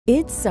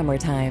It's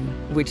summertime,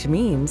 which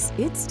means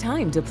it's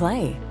time to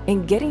play.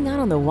 And getting out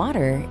on the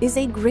water is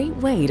a great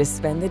way to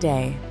spend the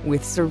day.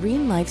 With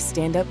SereneLife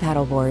stand-up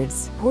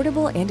paddleboards,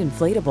 portable and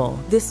inflatable,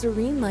 the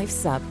SereneLife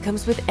SUP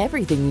comes with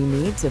everything you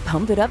need to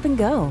pump it up and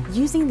go.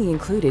 Using the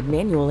included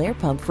manual air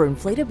pump for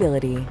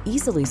inflatability,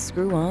 easily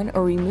screw on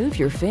or remove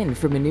your fin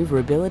for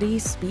maneuverability,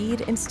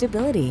 speed, and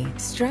stability.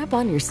 Strap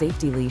on your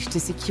safety leash to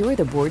secure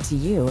the board to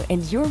you,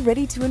 and you're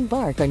ready to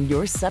embark on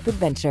your SUP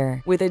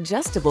adventure with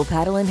adjustable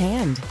paddle in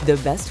hand. The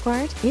best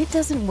part? It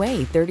doesn't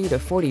weigh 30 to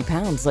 40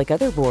 pounds like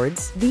other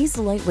boards. These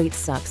lightweight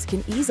SUPs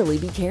can easily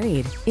be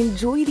carried.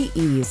 Enjoy the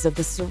ease of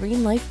the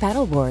SereneLife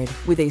paddleboard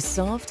with a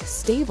soft,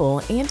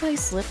 stable,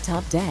 anti-slip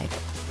top deck.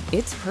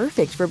 It's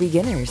perfect for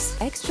beginners,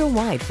 extra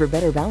wide for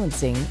better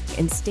balancing,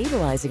 and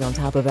stabilizing on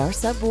top of our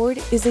SUP board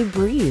is a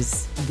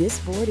breeze. This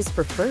board is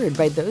preferred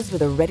by those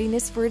with a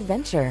readiness for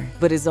adventure,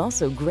 but is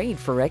also great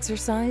for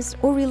exercise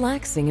or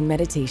relaxing in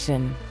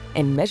meditation.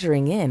 And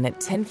measuring in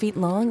at 10 feet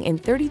long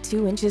and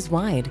 32 inches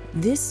wide,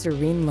 this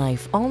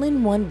SereneLife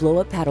all-in-one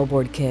blow-up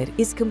paddleboard kit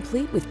is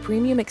complete with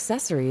premium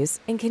accessories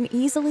and can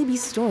easily be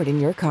stored in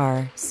your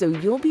car, so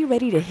you'll be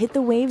ready to hit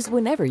the waves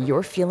whenever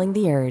you're feeling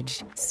the urge.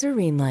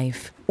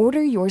 SereneLife.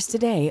 Order yours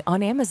today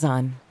on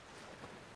Amazon.